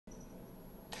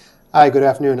Hi, good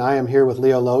afternoon. I am here with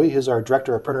Leo Lowy. He's our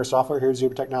Director of Printer Software here at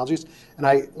Zebra Technologies. And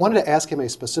I wanted to ask him a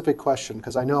specific question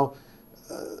because I know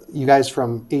you guys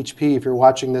from HP, if you're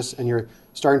watching this and you're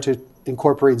starting to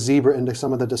incorporate Zebra into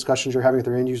some of the discussions you're having with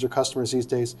your end user customers these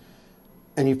days,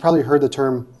 and you've probably heard the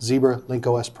term Zebra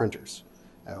LinkOS printers.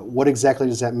 What exactly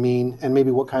does that mean? And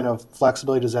maybe what kind of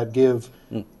flexibility does that give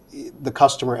the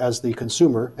customer as the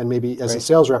consumer and maybe as a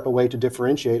sales rep a way to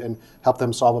differentiate and help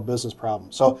them solve a business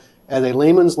problem? So at a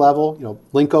layman's level,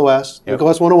 LinkOS,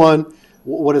 LinkOS 101,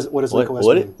 what does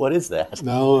LinkOS mean? What is that?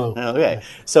 No. Okay,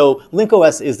 so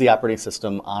LinkOS is the operating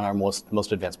system on our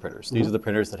most advanced printers. These are the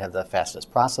printers that have the fastest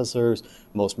processors,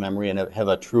 most memory, and have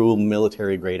a true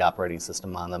military-grade operating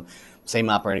system on them. Same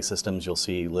operating systems you'll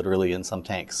see literally in some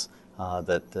tanks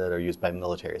that are used by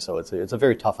military. So it's a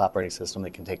very tough operating system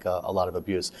that can take a lot of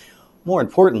abuse. More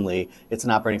importantly, it's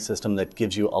an operating system that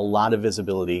gives you a lot of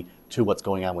visibility to what's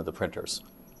going on with the printers.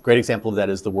 Great example of that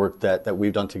is the work that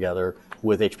we've done together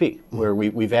with HP, where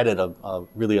we've added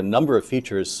really a number of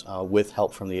features with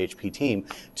help from the HP team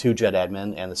to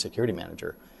JetAdmin and the Security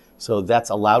Manager. So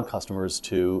that's allowed customers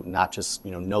to not just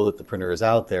know that the printer is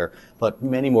out there, but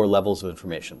many more levels of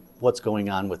information. What's going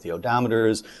on with the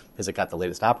odometers? Has it got the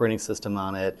latest operating system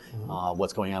on it?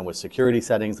 What's going on with security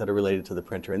settings that are related to the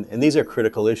printer? And these are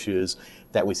critical issues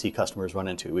that we see customers run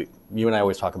into. You and I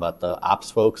always talk about the ops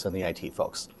folks and the IT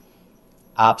folks.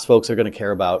 Ops folks are going to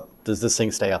care about, does this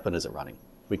thing stay up and is it running?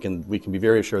 We can be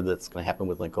very assured that it's going to happen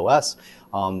with LinkOS.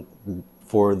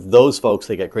 For those folks,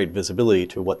 they get great visibility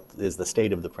to what is the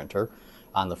state of the printer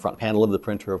on the front panel of the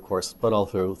printer, of course, but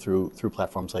also through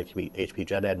platforms like HP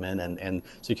JetAdmin and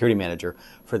Security Manager.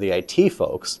 For the IT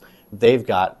folks, they've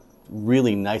got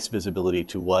really nice visibility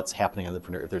to what's happening on the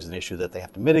printer. If there's an issue that they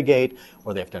have to mitigate,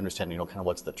 or they have to understand, kind of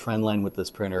what's the trend line with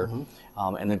this printer,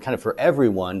 and then kind of for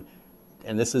everyone.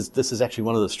 And this is actually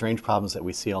one of the strange problems that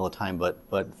we see all the time.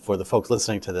 But for the folks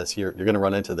listening to this, you're going to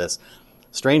run into this.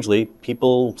 Strangely,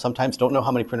 people sometimes don't know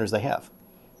how many printers they have.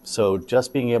 So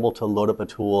just being able to load up a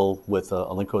tool with a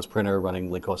LinkOS printer running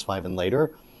LinkOS 5 and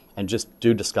later, and just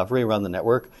do discovery around the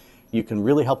network, you can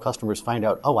really help customers find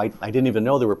out, oh, I didn't even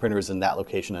know there were printers in that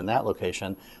location and that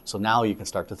location. So now you can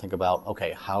start to think about,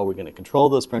 okay, how are we going to control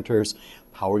those printers?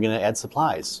 How are we going to add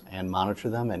supplies and monitor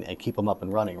them and keep them up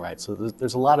and running, right? So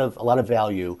there's a lot of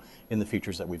value in the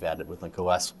features that we've added with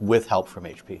LinkOS with help from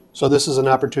HP. So this is an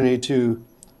opportunity to,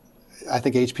 I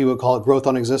think HP would call it growth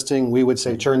on existing. We would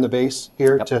say churn the base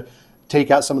here to take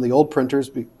out some of the old printers,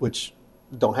 which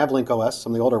don't have LinkOS,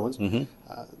 some of the older ones,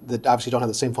 that obviously don't have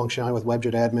the same functionality with Web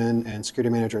JetAdmin and Security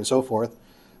Manager and so forth,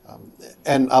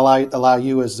 and allow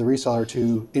you as the reseller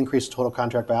to increase total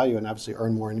contract value and obviously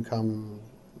earn more income,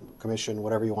 commission,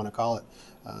 whatever you want to call it.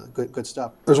 Good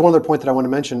stuff. There's one other point that I want to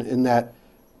mention in that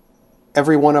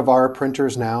every one of our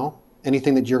printers now,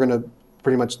 anything that you're going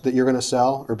to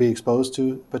sell or be exposed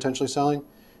to potentially selling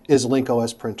is a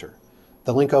LinkOS printer.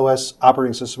 The LinkOS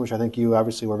operating system, which I think you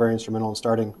obviously were very instrumental in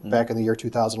starting back in the year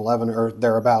 2011 or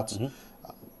thereabouts,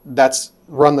 that's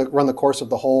run the course of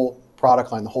the whole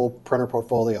product line, the whole printer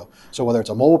portfolio. So whether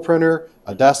it's a mobile printer,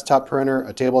 a desktop printer,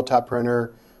 a tabletop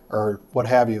printer, or what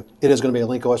have you, it is going to be a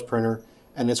LinkOS printer,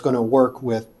 and it's going to work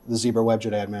with the Zebra Web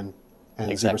JetAdmin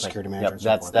and Zebra Security Manager, and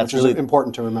so forth, which is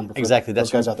important to remember for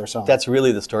those guys out there selling. That's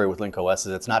really the story with LinkOS. Is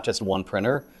it's not just one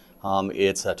printer;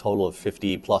 it's a total of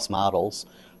 50 plus models.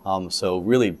 So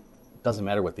really, doesn't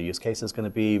matter what the use case is going to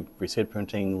be: receipt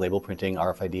printing, label printing,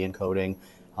 RFID encoding.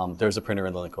 There's a printer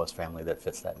in the LinkOS family that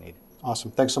fits that need.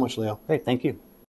 Awesome. Thanks so much, Leo. Great. Thank you.